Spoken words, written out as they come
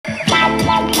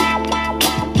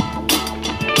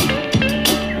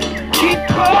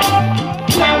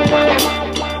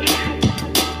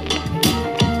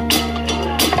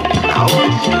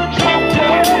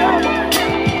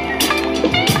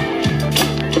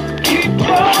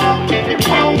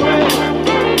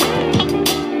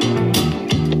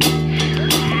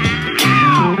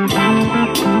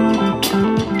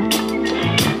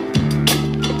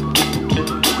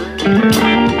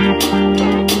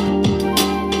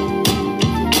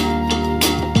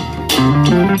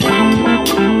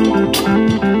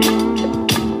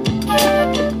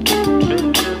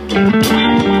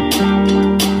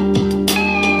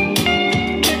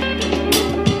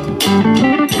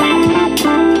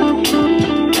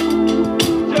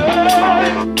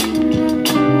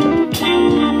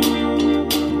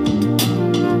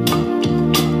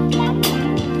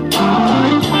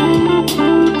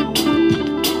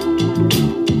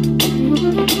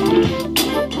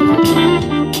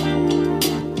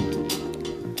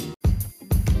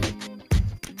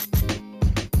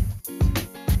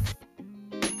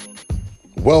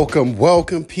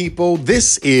Welcome, people.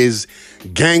 This is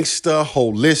Gangsta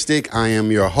Holistic. I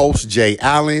am your host, Jay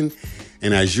Allen.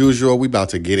 And as usual, we about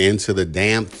to get into the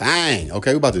damn thing.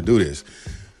 Okay, we're about to do this.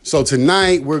 So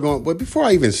tonight, but before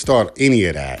I even start any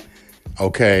of that,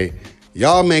 okay,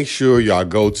 y'all make sure y'all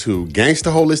go to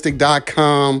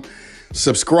gangstaholistic.com,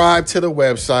 subscribe to the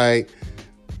website.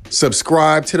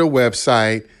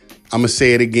 I'm going to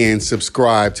say it again.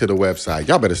 Subscribe to the website.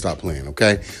 Y'all better stop playing,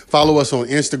 okay? Follow us on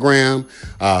Instagram,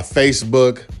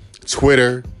 Facebook,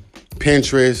 Twitter,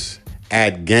 Pinterest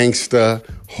at Gangsta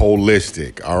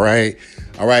Holistic, all right?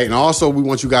 All right, and also we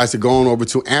want you guys to go on over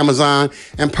to Amazon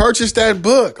and purchase that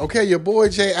book, okay? Your boy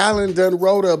Jay Allen done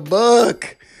wrote a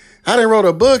book. I done wrote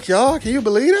a book, y'all. Can you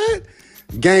believe that?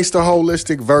 Gangsta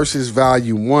Holistic versus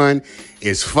Volume 1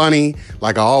 is funny.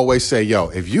 Like I always say, yo,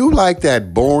 if you like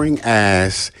that boring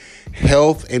ass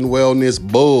health and wellness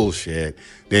bullshit,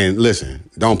 then listen,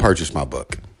 don't purchase my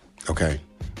book, okay?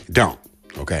 Don't,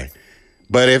 okay?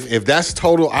 But if that's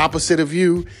total opposite of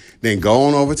you, then go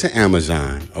on over to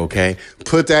Amazon, okay?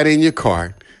 Put that in your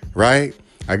cart, right?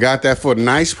 I got that for a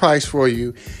nice price for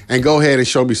you, and go ahead and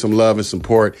show me some love and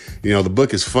support. You know, the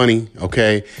book is funny,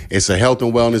 okay? It's a health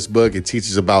and wellness book. It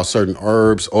teaches about certain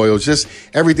herbs, oils, just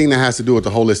everything that has to do with the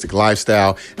holistic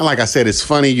lifestyle. And like I said, it's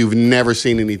funny. You've never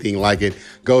seen anything like it.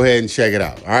 Go ahead and check it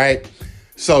out, all right?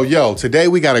 So, yo, today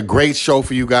we got a great show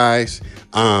for you guys.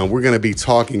 We're going to be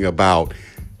talking about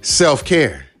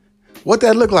self-care. What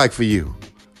that look like for you?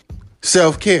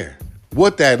 Self-care.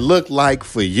 What that look like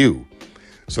for you?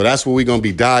 So that's what we're going to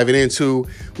be diving into.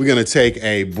 We're going to take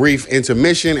a brief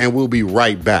intermission and we'll be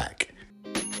right back.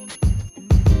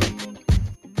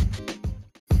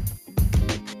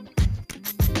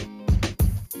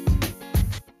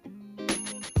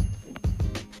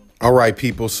 All right,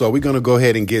 people. So we're going to go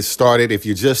ahead and get started. If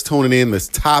you're just tuning in, this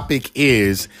topic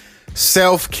is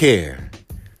self-care.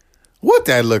 What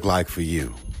that look like for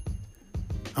you?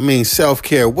 I mean,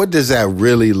 self-care, what does that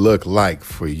really look like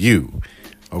for you?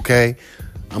 Okay?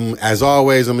 As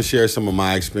always, I'm going to share some of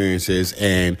my experiences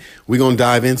and we're going to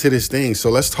dive into this thing. So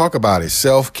let's talk about it.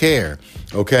 Self-care.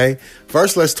 Okay.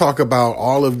 First, let's talk about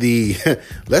all of the,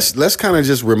 let's kind of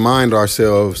just remind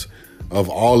ourselves of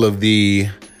all of the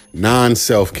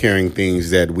non-self-caring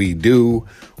things that we do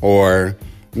or,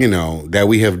 you know, that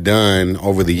we have done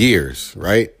over the years.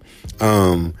 Right.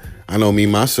 I know me,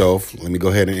 myself, let me go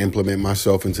ahead and implement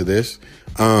myself into this.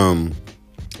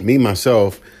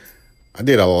 Myself, I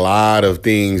did a lot of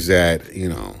things that, you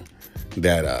know,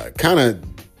 that kind of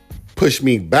pushed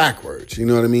me backwards, you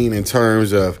know what I mean, in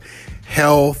terms of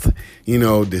health, you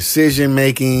know, decision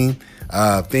making,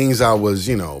 things I was,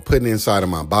 you know, putting inside of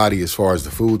my body as far as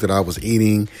the food that I was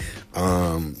eating.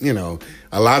 You know,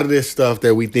 a lot of this stuff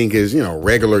that we think is, you know,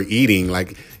 regular eating,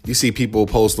 like you see people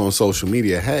post on social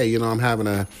media, hey, you know, I'm having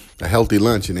a healthy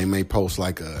lunch, and they may post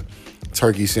like a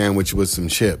turkey sandwich with some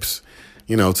chips.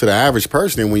 You know, to the average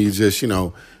person, when you just, you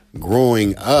know,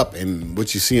 growing up and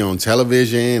what you see on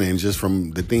television and just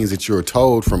from the things that you're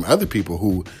told from other people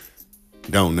who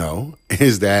don't know,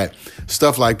 is that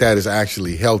stuff like that is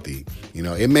actually healthy. You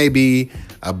know, it may be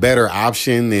a better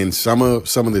option than some of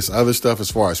this other stuff as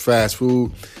far as fast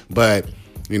food. But,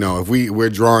 you know, if we're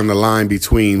drawing the line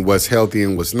between what's healthy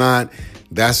and what's not,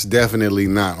 that's definitely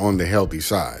not on the healthy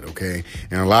side, okay?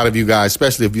 And a lot of you guys,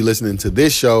 especially if you're listening to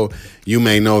this show, you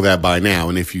may know that by now.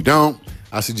 And if you don't,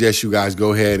 I suggest you guys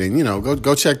go ahead and, you know,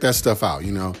 go check that stuff out.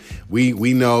 You know, we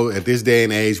know at this day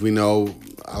and age, we know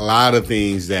a lot of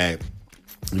things that,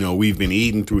 you know, we've been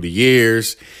eating through the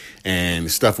years, and the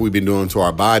stuff we've been doing to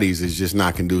our bodies is just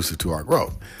not conducive to our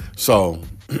growth. So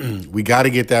we got to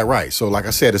get that right. So like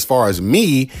I said, as far as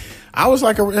me, I was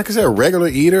like I said, a regular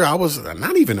eater. I was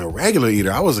not even a regular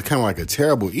eater. I was kind of like a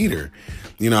terrible eater.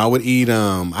 You know, I would eat,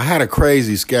 I had a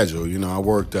crazy schedule. You know, I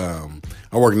worked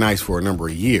nights for a number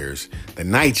of years, the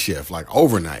night shift, like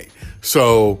overnight.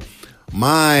 So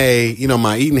my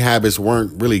eating habits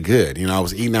weren't really good. You know, I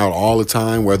was eating out all the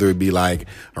time, whether it be like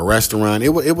a restaurant.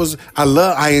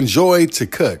 I enjoyed to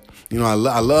cook. You know,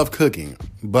 I love cooking,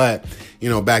 but, you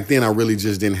know, back then I really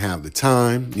just didn't have the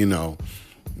time. You know,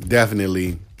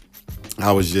 definitely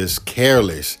I was just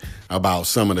careless about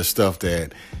some of the stuff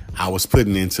that I was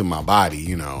putting into my body,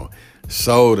 you know,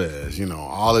 sodas, you know,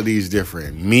 all of these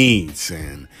different meats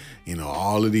and, you know,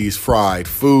 all of these fried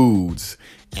foods,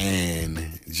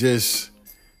 and just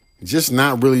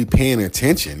not really paying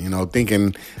attention, you know,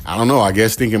 thinking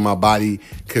my body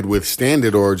could withstand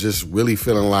it, or just really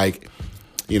feeling like,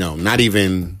 you know, not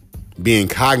even being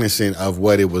cognizant of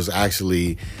what it was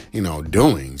actually, you know,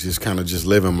 doing, just kind of just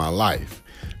living my life.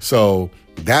 So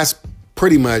that's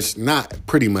not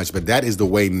pretty much, but that is the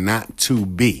way not to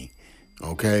be.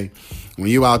 Okay. When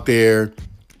you out there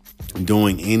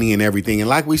doing any and everything. And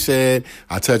like we said,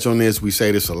 I touch on this. We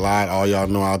say this a lot. All y'all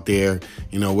know out there,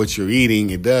 what you're eating,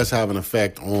 it does have an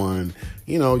effect on,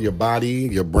 your body,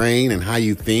 your brain, and how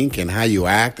you think and how you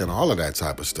act and all of that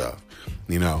type of stuff.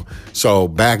 So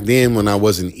back then when I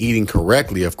wasn't eating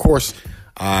correctly, of course,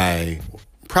 I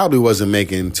probably wasn't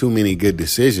making too many good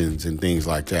decisions and things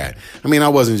like that. I mean, I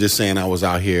wasn't just saying I was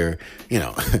out here,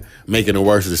 making the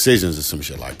worst decisions or some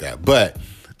shit like that. But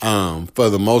for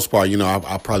the most part,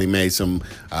 I probably made some,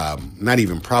 not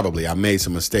even probably, I made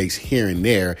some mistakes here and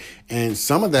there. And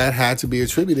some of that had to be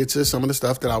attributed to some of the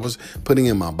stuff that I was putting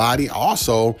in my body.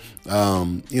 Also,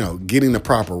 getting the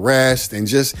proper rest and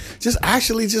just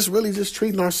really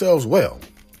treating ourselves well.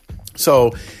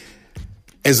 So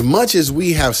as much as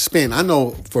we have spent, I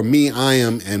know for me, I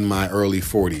am in my early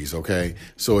 40s. Okay.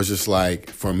 So it's just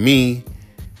like, for me,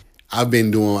 I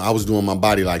was doing my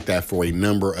body like that for a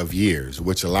number of years,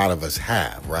 which a lot of us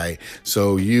have, right?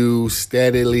 So you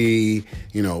steadily,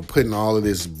 putting all of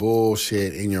this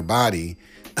bullshit in your body,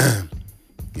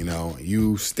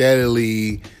 you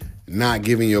steadily not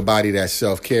giving your body that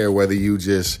self-care, whether you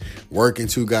just working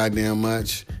too goddamn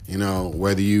much,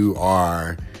 whether you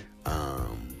are,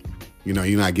 you're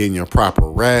not getting your proper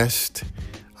rest.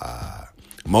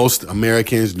 Most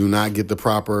Americans do not get the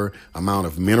proper amount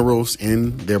of minerals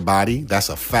in their body. That's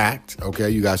a fact.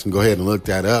 Okay, you guys can go ahead and look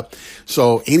that up.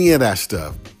 So any of that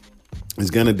stuff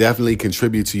is going to definitely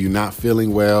contribute to you not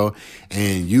feeling well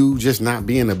and you just not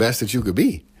being the best that you could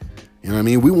be. You know what I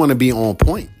mean? We want to be on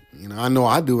point. I know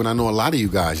I do, and I know a lot of you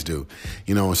guys do.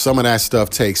 Some of that stuff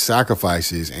takes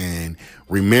sacrifices, and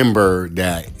remember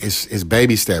that it's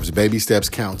baby steps. Baby steps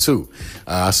count too.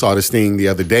 I saw this thing the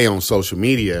other day on social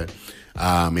media.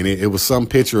 And it was some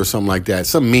picture or something like that,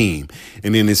 some meme.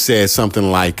 And then it said something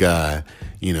like, do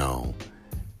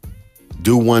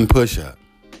one push up,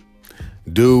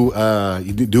 do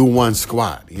one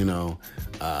squat,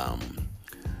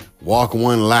 walk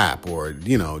one lap, or,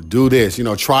 do this,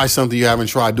 try something you haven't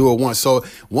tried, do it once. So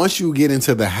once you get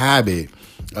into the habit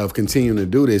of continuing to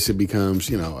do this, it becomes,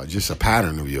 just a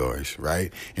pattern of yours.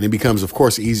 Right. And it becomes, of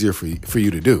course, easier for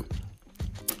you to do.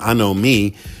 I know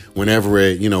me.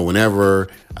 Whenever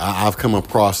I've come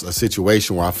across a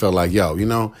situation where I felt like,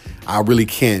 I really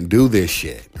can't do this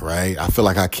shit, right? I feel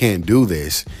like I can't do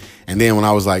this. And then when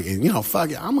I was like, fuck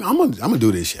it, I'm gonna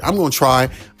do this shit. I'm gonna try.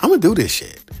 I'm gonna do this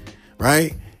shit,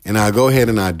 right? And I go ahead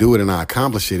and I do it and I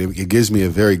accomplish it. It gives me a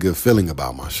very good feeling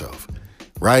about myself,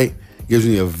 right? It gives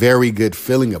me a very good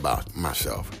feeling about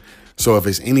myself. So if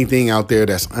it's anything out there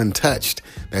that's untouched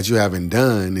that you haven't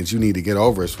done that you need to get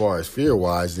over as far as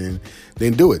fear-wise, then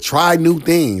do it. Try new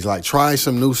things, like try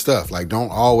some new stuff. Like don't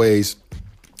always,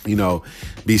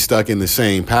 be stuck in the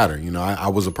same pattern. I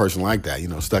was a person like that,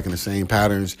 stuck in the same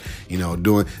patterns,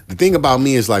 doing. The thing about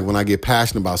me is like when I get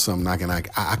passionate about something, I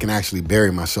can actually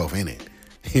bury myself in it.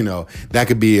 That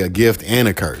could be a gift and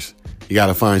a curse. You got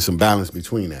to find some balance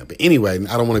between that. But anyway,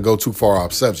 I don't want to go too far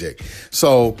off subject.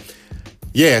 So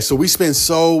we spent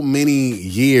so many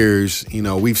years,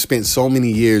 we've spent so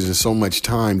many years and so much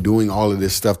time doing all of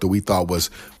this stuff that we thought was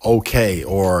okay.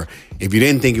 Or if you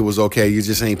didn't think it was okay, you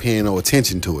just ain't paying no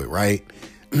attention to it, right?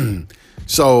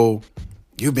 So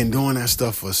you've been doing that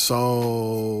stuff for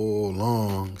so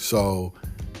long. So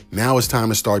now it's time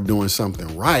to start doing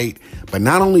something right. But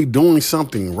not only doing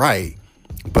something right,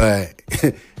 but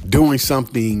doing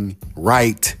something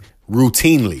right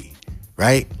routinely,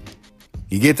 right?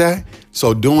 You get that?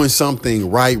 So doing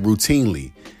something right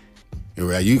routinely.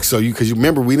 Because you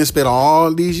remember, we didn't spend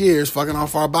all these years fucking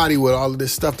off our body with all of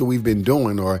this stuff that we've been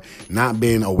doing or not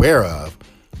being aware of.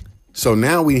 So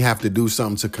now we have to do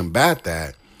something to combat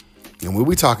that. And what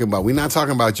we talking about, we're not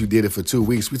talking about you did it for 2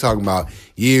 weeks. We're talking about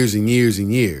years and years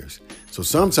and years. So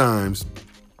sometimes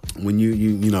when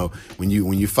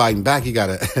you fighting back, you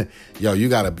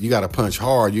gotta punch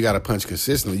hard. You gotta punch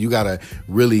consistently. You gotta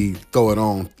really throw it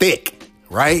on thick.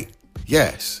 Right?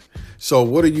 Yes. So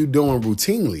what are you doing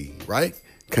routinely, right?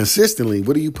 Consistently,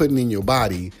 what are you putting in your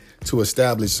body to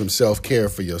establish some self-care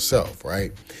for yourself,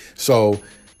 right? So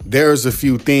there's a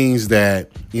few things that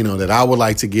I would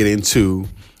like to get into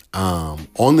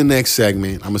on the next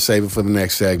segment. I'm going to save it for the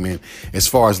next segment as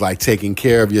far as like taking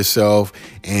care of yourself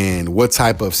and what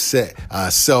type of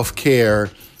self-care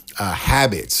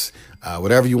habits,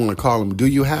 whatever you want to call them, do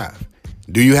you have?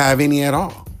 Do you have any at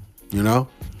all?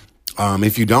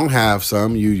 If you don't have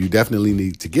some, you definitely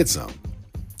need to get some.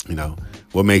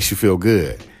 What makes you feel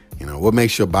good? What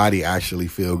makes your body actually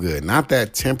feel good? Not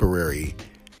that temporary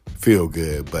feel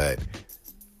good, but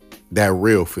that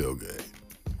real feel good,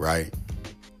 right?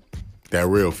 That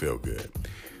real feel good.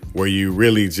 where you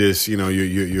really just,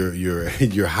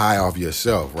 you're high off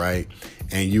yourself, right?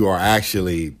 And you are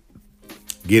actually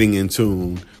getting in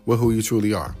tune with who you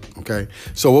truly are. Okay.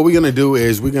 So what we're going to do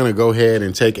is we're going to go ahead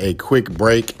and take a quick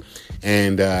break.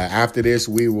 And after this,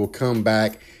 we will come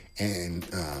back and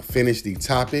finish the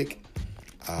topic,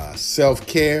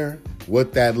 self-care,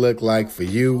 what that looked like for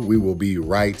you. We will be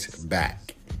right back.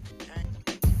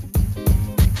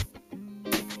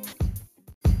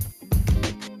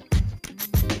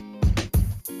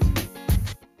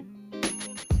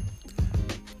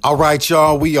 All right,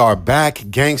 y'all, we are back.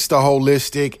 Gangsta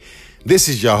Holistic. This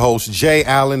is your host, Jay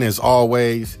Allen, as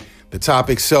always. The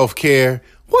topic, self-care.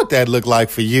 What that look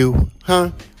like for you, huh?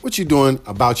 What you doing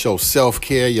about your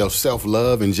self-care, your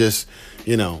self-love, and just,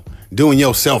 doing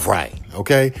yourself right,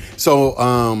 okay? So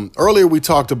earlier we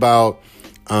talked about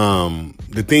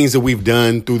the things that we've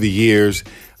done through the years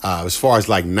as far as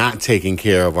like not taking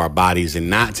care of our bodies and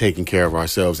not taking care of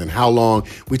ourselves, and how long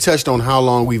we touched on how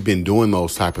long we've been doing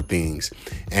those type of things.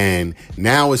 And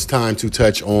now it's time to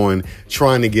touch on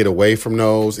trying to get away from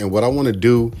those. And what I want to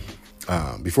do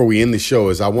before we end the show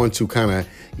is I want to kind of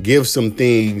give some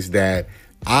things that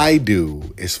I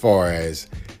do as far as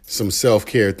some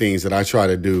self-care things that I try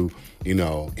to do,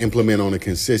 implement on a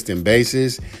consistent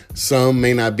basis. Some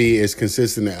may not be as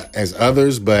consistent as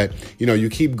others, but, you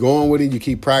keep going with it, you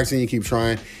keep practicing, you keep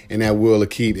trying, and that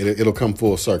it'll come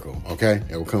full circle, okay?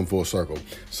 It will come full circle.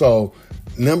 So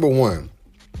number one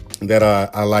that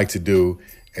I like to do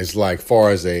is like far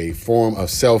as a form of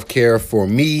self-care for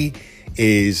me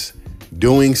is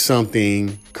doing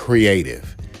something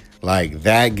creative. Like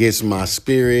that gets my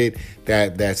spirit,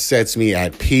 that sets me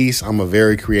at peace. I'm a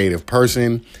very creative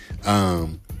person.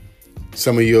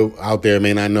 Some of you out there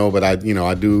may not know, but I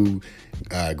do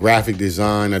graphic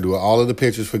design. I do all of the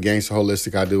pictures for Gangsta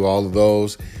Holistic. I do all of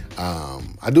those.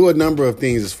 I do a number of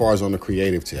things as far as on the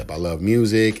creative tip. I love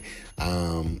music,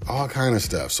 all kind of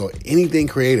stuff. So anything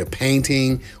creative,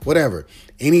 painting, whatever,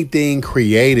 anything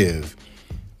creative,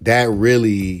 that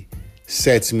really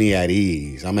sets me at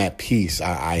ease. I'm at peace.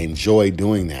 I enjoy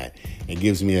doing that. It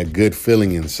gives me a good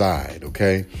feeling inside.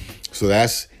 Okay. So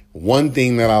that's one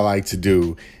thing that I like to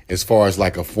do as far as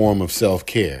like a form of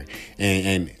self-care.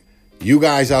 And you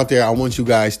guys out there, I want you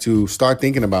guys to start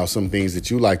thinking about some things that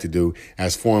you like to do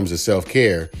as forms of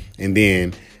self-care. And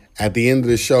then at the end of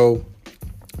the show,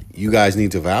 you guys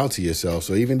need to vow to yourself.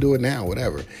 So even do it now,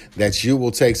 whatever, that you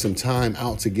will take some time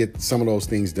out to get some of those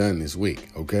things done this week.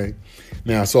 Okay.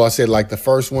 Now, so I said like the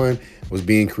first one was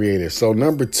being creative. So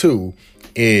number 2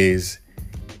 is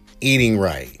eating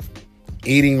right,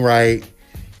 getting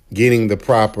the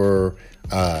proper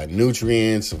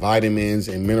nutrients, vitamins,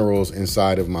 and minerals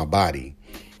inside of my body.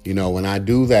 When I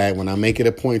do that, when I make it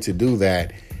a point to do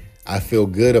that, I feel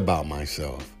good about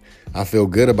myself. I feel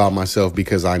good about myself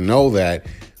because I know that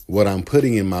what I'm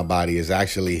putting in my body is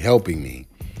actually helping me.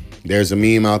 There's a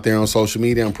meme out there on social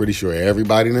media. I'm pretty sure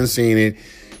everybody done seen it.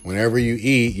 Whenever you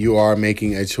eat, you are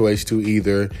making a choice to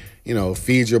either,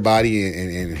 feed your body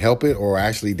and help it or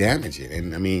actually damage it.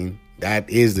 And I mean, that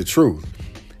is the truth.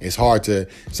 It's hard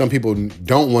some people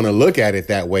don't want to look at it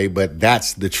that way, but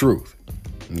that's the truth.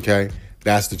 Okay.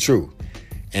 That's the truth.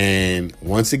 And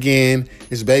once again,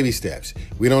 it's baby steps.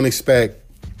 We don't expect,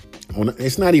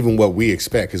 it's not even what we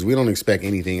expect, because we don't expect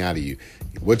anything out of you,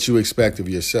 what you expect of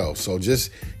yourself. So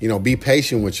just, be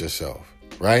patient with yourself,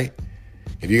 right?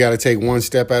 If you got to take one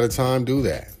step at a time, do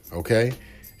that. Okay.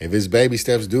 If it's baby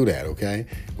steps, do that. Okay.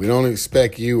 We don't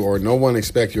expect you, or no one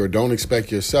expect you, or don't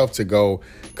expect yourself to go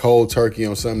cold turkey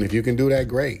on something. If you can do that,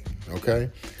 great.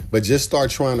 Okay. But just start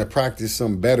trying to practice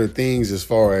some better things as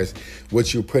far as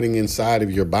what you're putting inside of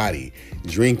your body,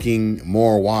 drinking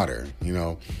more water,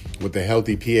 with a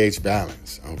healthy pH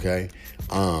balance. Okay.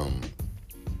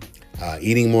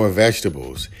 Eating more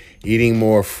vegetables, eating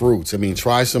more fruits. I mean,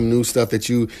 try some new stuff that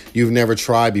you've never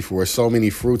tried before. So many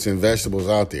fruits and vegetables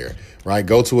out there, right?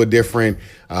 Go to a different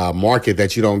market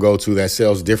that you don't go to that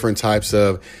sells different types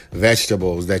of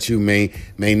vegetables that you may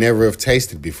never have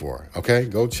tasted before. Okay,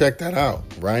 go check that out,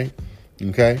 right?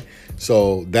 Okay,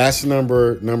 so that's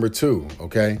number 2.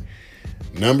 Okay,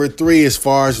 number 3, as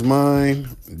far as mine,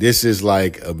 this is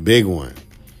like a big one.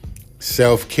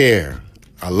 Self-care.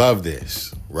 I love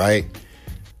this, right?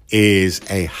 Is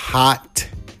a hot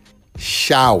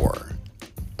shower.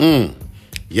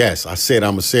 Yes, I said,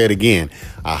 I'm going to say it again.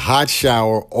 A hot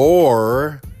shower,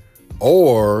 or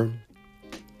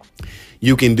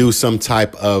you can do some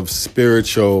type of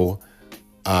spiritual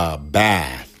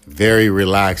bath. Very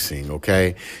relaxing.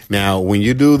 Okay. Now, when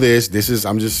you do this,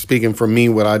 I'm just speaking for me,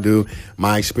 what I do,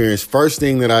 my experience. First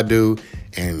thing that I do,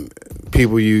 and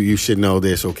people, you should know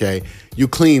this. Okay. You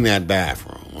clean that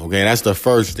bathroom. Okay, that's the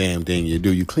first damn thing you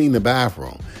do. You clean the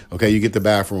bathroom. Okay, you get the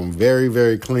bathroom very,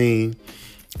 very clean.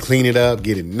 Clean it up,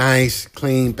 get it nice,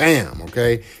 clean, bam,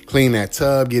 okay? Clean that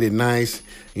tub, get it nice,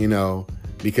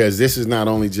 because this is not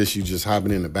only just you just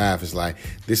hopping in the bath. It's like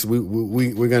this.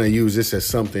 We're gonna use this as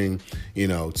something,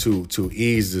 to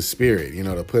ease the spirit,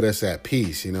 to put us at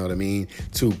peace. You know what I mean?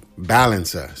 To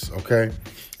balance us. Okay,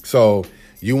 so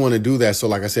you want to do that. So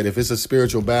like I said, if it's a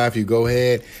spiritual bath, you go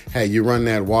ahead. Hey, you run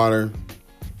that water.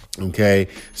 Okay,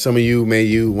 some of you may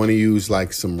want to use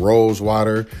like some rose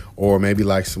water or maybe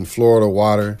like some Florida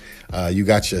water. You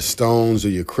got your stones or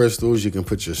your crystals. You can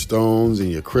put your stones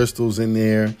and your crystals in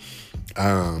there.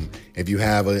 If you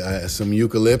have some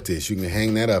eucalyptus, you can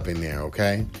hang that up in there.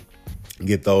 Okay,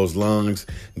 get those lungs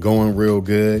going real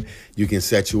good. You can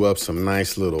set you up some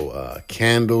nice little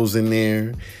candles in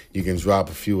there. You can drop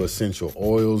a few essential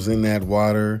oils in that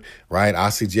water, right? I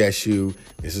suggest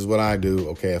this is what I do.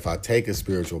 Okay, if I take a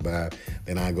spiritual bath,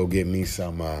 then I go get me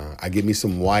some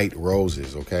white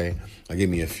roses, okay? I get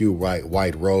me a few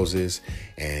white roses,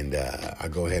 and I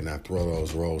go ahead and I throw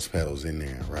those rose petals in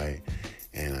there, right?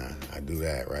 And I do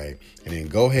that, right? And then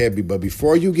go ahead, but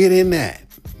before you get in there,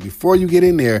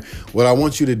 what I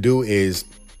want you to do is,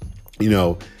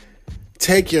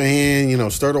 take your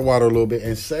hand, stir the water a little bit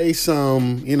and say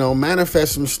some,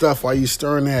 manifest some stuff while you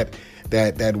stirring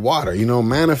that water,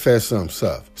 manifest some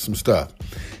stuff.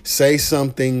 Say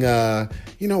something,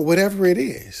 whatever it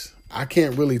is. I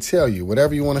can't really tell you.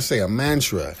 Whatever you want to say, a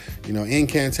mantra,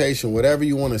 incantation, whatever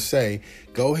you want to say,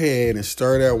 go ahead and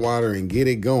stir that water and get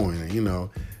it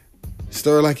going.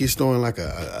 Stir like you're stirring like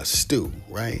a stew,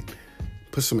 right?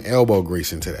 Put some elbow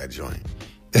grease into that joint.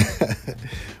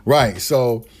 Right.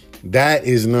 So that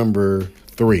is number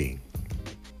 3.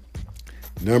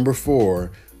 Number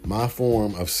 4, my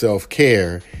form of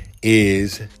self-care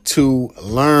is to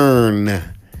learn.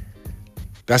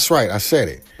 That's right. I said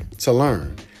it. To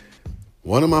learn.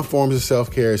 One of my forms of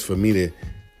self-care is for me to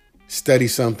study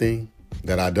something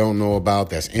that I don't know about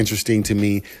that's interesting to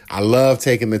me. I love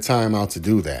taking the time out to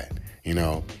do that.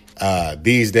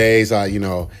 These days,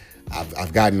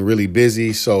 I've gotten really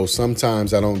busy, so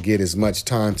sometimes I don't get as much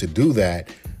time to do that.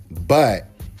 But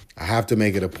I have to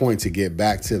make it a point to get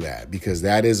back to that because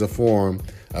that is a form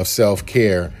of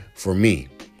self-care for me.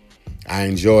 I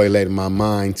enjoy letting my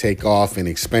mind take off and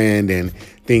expand and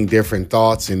think different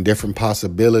thoughts and different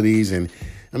possibilities. And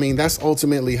that's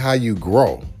ultimately how you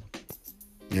grow.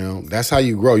 That's how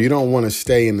you grow. You don't want to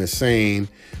stay in the same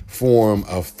form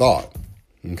of thought.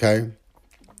 Okay.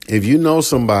 If you know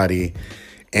somebody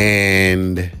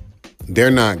and they're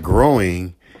not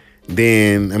growing,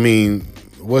 then,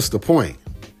 what's the point?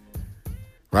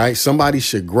 Right? Somebody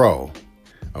should grow.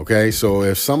 Okay. So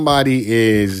if somebody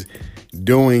is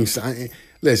doing,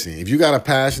 listen, if you got a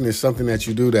passion, it's something that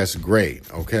you do, that's great.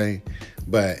 Okay.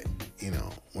 But,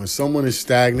 when someone is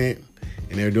stagnant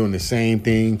and they're doing the same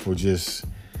thing for just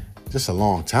a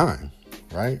long time,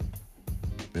 right?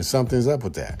 Then something's up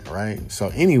with that, right? So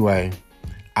anyway,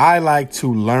 I like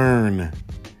to learn.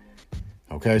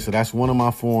 Okay, so that's one of my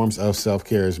forms of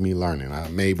self-care is me learning. I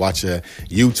may watch a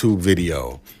YouTube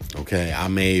video. Okay, I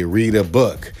may read a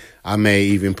book. I may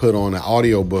even put on an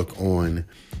audiobook on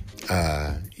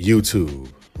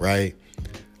YouTube, right?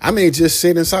 I may just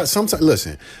sit inside.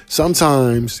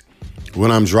 Sometimes when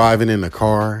I'm driving in the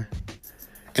car,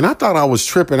 and I thought I was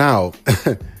tripping out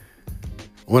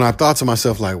when I thought to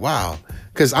myself, like, wow,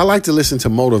 because I like to listen to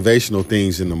motivational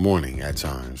things in the morning at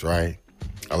times, right?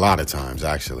 A lot of times,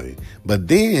 actually. But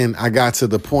then I got to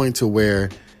the point to where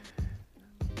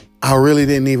I really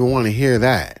didn't even want to hear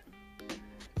that.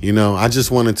 I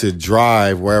just wanted to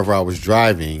drive wherever I was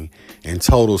driving in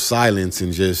total silence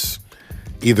and just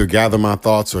either gather my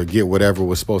thoughts or get whatever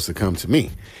was supposed to come to me.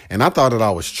 And I thought that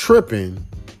I was tripping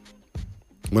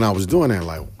when I was doing that.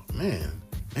 Like, man,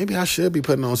 maybe I should be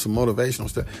putting on some motivational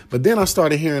stuff. But then I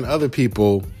started hearing other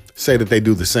people say that they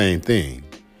do the same thing.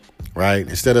 Right?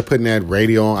 Instead of putting that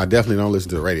radio on, I definitely don't listen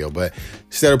to the radio, but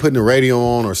instead of putting the radio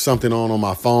on or something on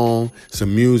my phone,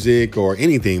 some music or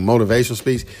anything, motivational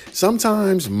speech,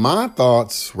 sometimes my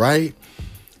thoughts, right?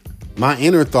 My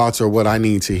inner thoughts are what I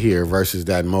need to hear versus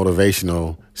that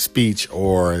motivational speech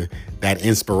or that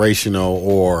inspirational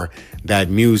or that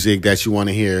music that you want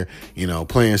to hear,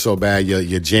 playing so bad,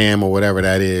 your jam or whatever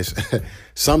that is.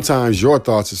 Sometimes your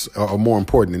thoughts are more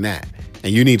important than that.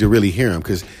 And you need to really hear them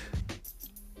because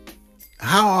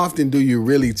how often do you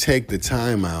really take the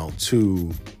time out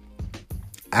to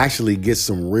actually get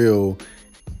some real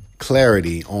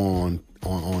clarity on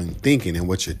thinking and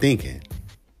what you're thinking?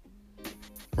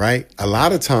 Right? A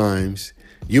lot of times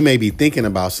You may be thinking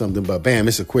about something, but bam,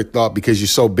 it's a quick thought because you're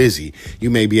so busy. You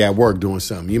may be at work doing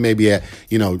something. You may be at,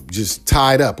 just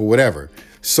tied up or whatever.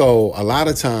 So a lot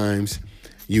of times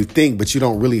you think, but you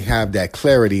don't really have that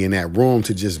clarity and that room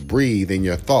to just breathe in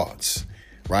your thoughts,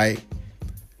 right?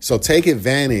 So take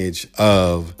advantage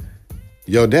of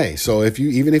your day. So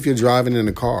even if you're driving in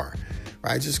the car,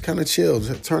 right, just kind of chill,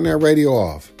 just turn that radio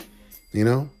off,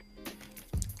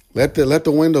 let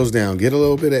the windows down, get a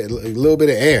little bit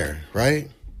of air, right?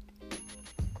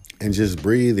 And just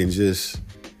breathe and just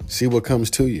see what comes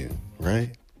to you,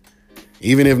 right?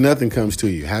 Even if nothing comes to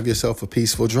you, have yourself a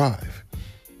peaceful drive.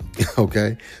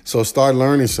 Okay? So start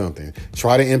learning something.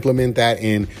 Try to implement that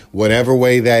in whatever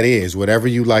way that is. Whatever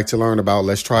you like to learn about,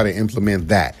 let's try to implement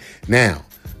that. Now,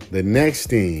 the next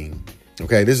thing,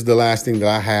 okay, this is the last thing that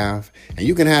I have. And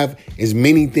you can have as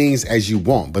many things as you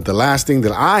want. But the last thing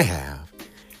that I have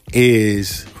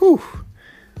is,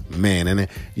 man, and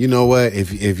you know what?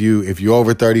 If you're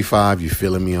over 35, you're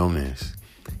feeling me on this,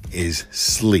 is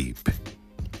sleep.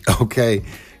 Okay?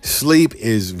 Sleep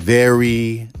is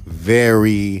very,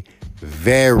 very,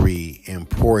 very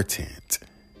important.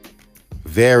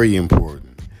 Very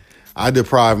important. I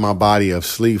deprived my body of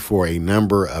sleep for a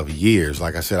number of years.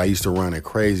 Like I said, I used to run a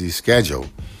crazy schedule.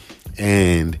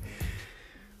 And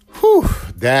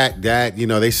that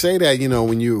they say that,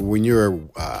 when you're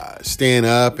staying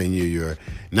up and you're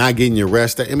not getting your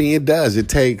rest. I mean, it does. It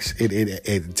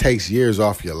takes years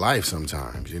off your life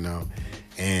sometimes,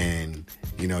 and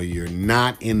you're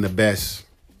not in the best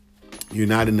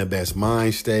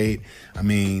mind state. I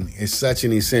mean, it's such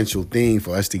an essential thing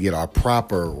for us to get our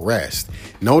proper rest.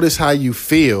 Notice how you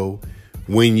feel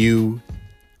when you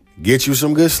get you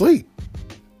some good sleep,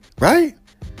 right?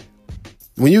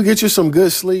 When you get you some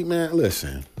good sleep, man,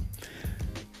 listen,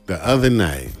 the other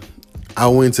night I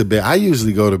went to bed. I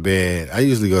usually go to bed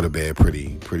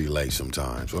pretty late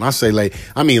sometimes. When I say late,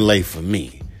 I mean late for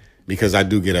me, because I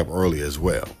do get up early as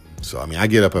well. So, I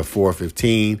get up at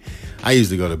 4:15. I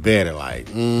usually go to bed at like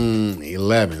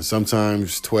 11,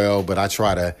 sometimes 12, but I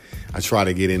try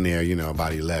to get in there,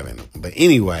 about 11. But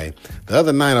anyway, the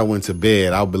other night I went to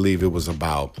bed, I believe it was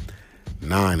about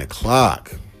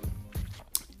 9:00.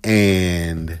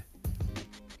 And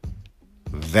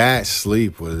that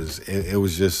sleep was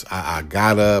just, I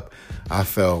got up, I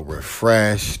felt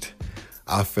refreshed,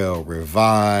 I felt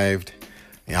revived,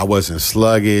 and I wasn't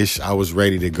sluggish. I was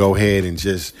ready to go ahead and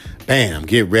just, bam,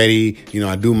 get ready.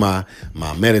 I do my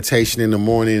meditation in the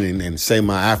morning and say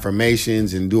my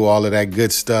affirmations and do all of that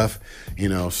good stuff,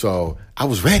 so I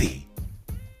was ready.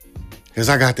 Because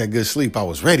I got that good sleep, I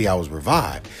was ready, I was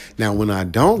revived. Now, when I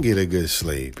don't get a good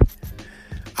sleep,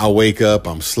 I wake up,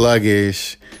 I'm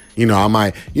sluggish. I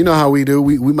might, how we do,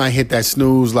 we might hit that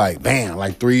snooze like, bam,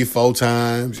 like 3-4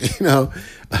 times, and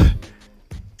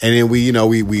then we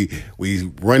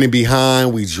running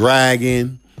behind, we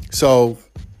dragging. So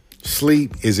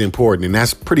sleep is important, and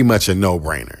that's pretty much a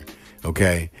no-brainer,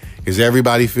 okay? Because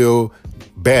everybody feel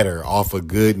better off a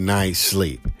good night's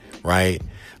sleep, right?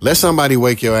 Let somebody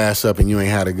wake your ass up and you ain't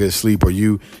had a good sleep, or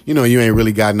you ain't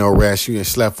really got no rest. You ain't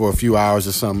slept for a few hours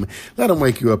or something. Let them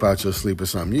wake you up out your sleep or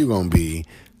something. You're going to be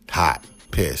hot,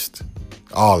 pissed,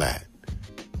 all that.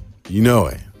 You know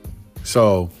it.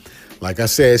 So, like I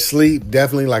said, sleep,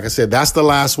 definitely, like I said, that's the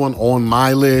last one on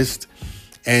my list.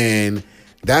 And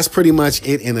that's pretty much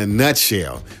it in a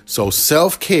nutshell. So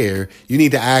self-care, you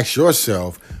need to ask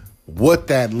yourself what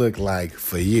that look like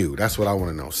for you. That's what I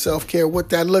want to know. Self-care, what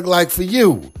that look like for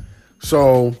you.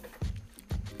 So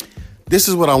this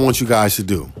is what I want you guys to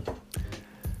do.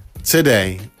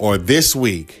 Today or this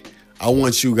week, I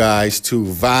want you guys to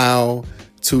vow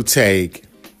to take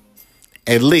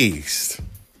at least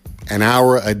an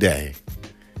hour a day,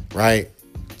 right?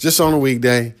 Just on a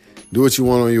weekday. Do what you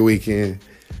want on your weekend.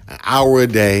 An hour a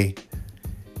day,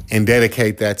 and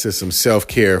dedicate that to some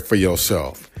self-care for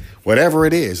yourself. Whatever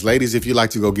it is. Ladies, if you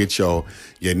like to go get your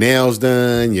nails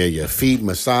done, your feet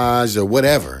massaged or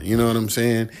whatever, you know what I'm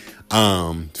saying?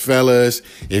 Fellas,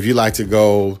 if you like to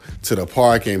go to the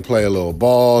park and play a little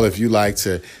ball, if you like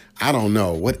to, I don't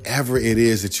know, whatever it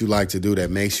is that you like to do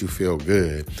that makes you feel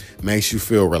good, makes you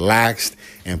feel relaxed,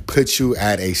 and puts you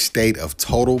at a state of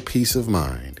total peace of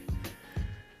mind,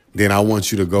 then I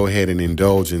want you to go ahead and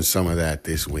indulge in some of that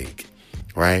this week,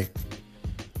 right?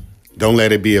 Don't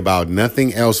let it be about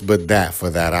nothing else but that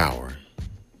for that hour.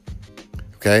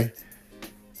 Okay?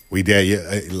 We dare you,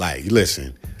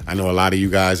 listen, I know a lot of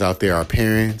you guys out there are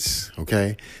parents,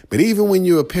 okay? But even when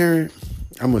you're a parent,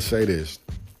 I'm going to say this.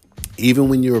 Even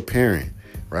when you're a parent,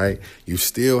 right, you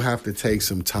still have to take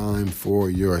some time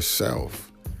for yourself.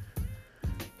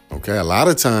 Okay? A lot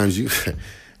of times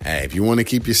Hey, if you want to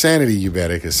keep your sanity, you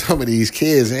better, because some of these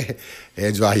kids,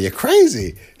 they drive you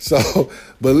crazy. So,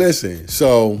 but listen,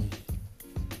 so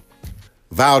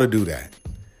vow to do that.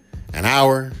 An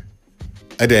hour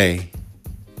a day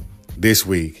this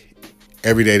week,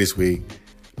 every day this week,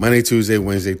 Monday, Tuesday,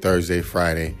 Wednesday, Thursday,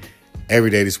 Friday,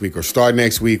 every day this week, or start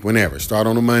next week, whenever. Start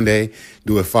on a Monday,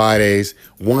 do it 5 days,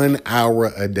 1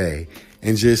 hour a day,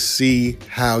 and just see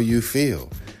how you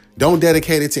feel. Don't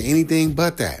dedicate it to anything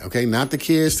but that, okay? Not the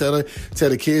kids. Tell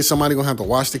the kids somebody gonna have to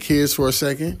watch the kids for a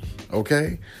second,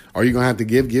 okay? Or you're gonna have to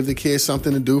give the kids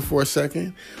something to do for a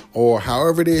second, or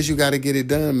however it is you got to get it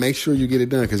done. Make sure you get it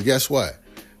done, because guess what?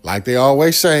 Like they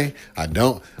always say, I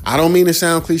don't mean to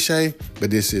sound cliche,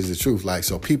 but this is the truth. Like,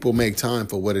 so people make time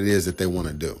for what it is that they want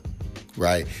to do,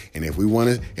 right? And if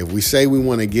we say we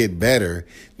want to get better,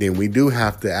 then we do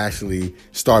have to actually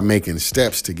start making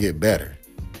steps to get better.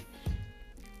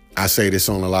 I say this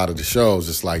on a lot of the shows.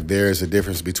 It's like there is a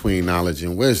difference between knowledge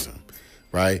and wisdom,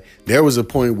 right? There was a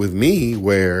point with me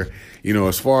where,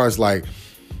 as far as like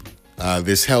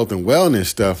this health and wellness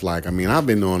stuff, like, I mean, I've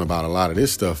been knowing about a lot of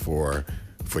this stuff for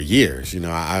years.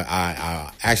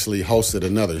 I actually hosted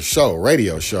another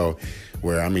radio show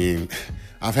where, I mean,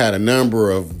 I've had a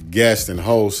number of guests and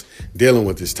hosts dealing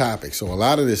with this topic. So a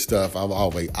lot of this stuff I've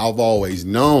always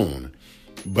known,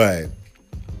 but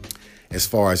as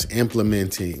far as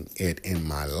implementing it in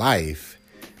my life,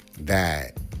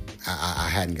 that I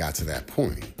hadn't got to that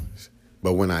point.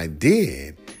 But when I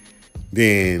did,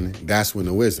 then that's when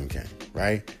the wisdom came,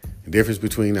 right? The difference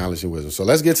between knowledge and wisdom. So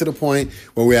let's get to the point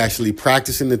where we're actually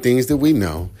practicing the things that we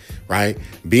know, right?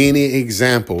 Being the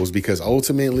examples, because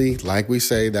ultimately, like we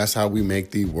say, that's how we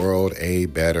make the world a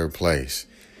better place.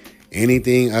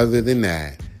 Anything other than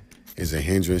that is a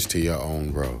hindrance to your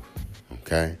own growth,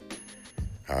 okay?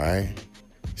 All right.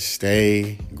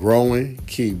 Stay growing.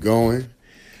 Keep going.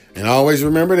 And always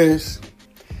remember this.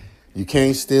 You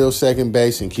can't steal second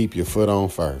base and keep your foot on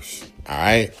first. All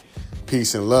right.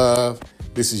 Peace and love.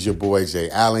 This is your boy Jay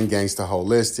Allen, Gangsta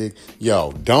Holistic.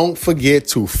 Yo, don't forget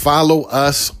to follow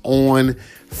us on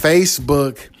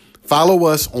Facebook. Follow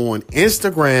us on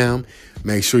Instagram.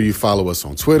 Make sure you follow us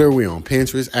on Twitter. We on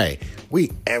Pinterest. Hey,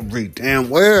 we every damn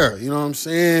where. You know what I'm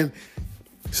saying?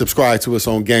 Subscribe to us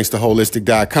on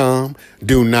gangstaholistic.com.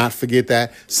 Do not forget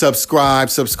that. Subscribe.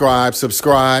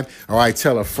 All right,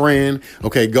 tell a friend.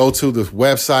 Okay, go to the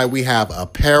website. We have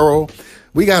apparel.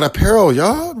 We got apparel,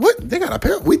 y'all. What? They got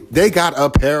apparel? They got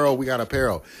apparel. We got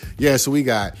apparel. Yeah, so we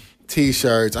got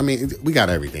T-shirts. I mean, we got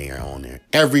everything on there.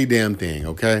 Every damn thing,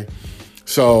 okay?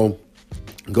 So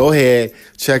go ahead,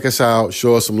 check us out,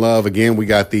 show us some love. Again, we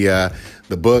got the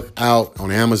book out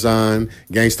on Amazon,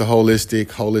 Gangsta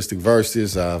Holistic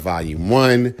Verses, Volume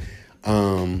 1.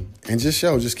 And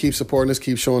just keep supporting us,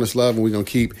 keep showing us love, and we're going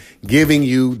to keep giving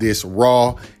you this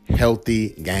raw,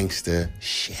 healthy gangsta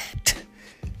shit.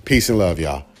 Peace and love,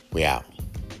 y'all. We out.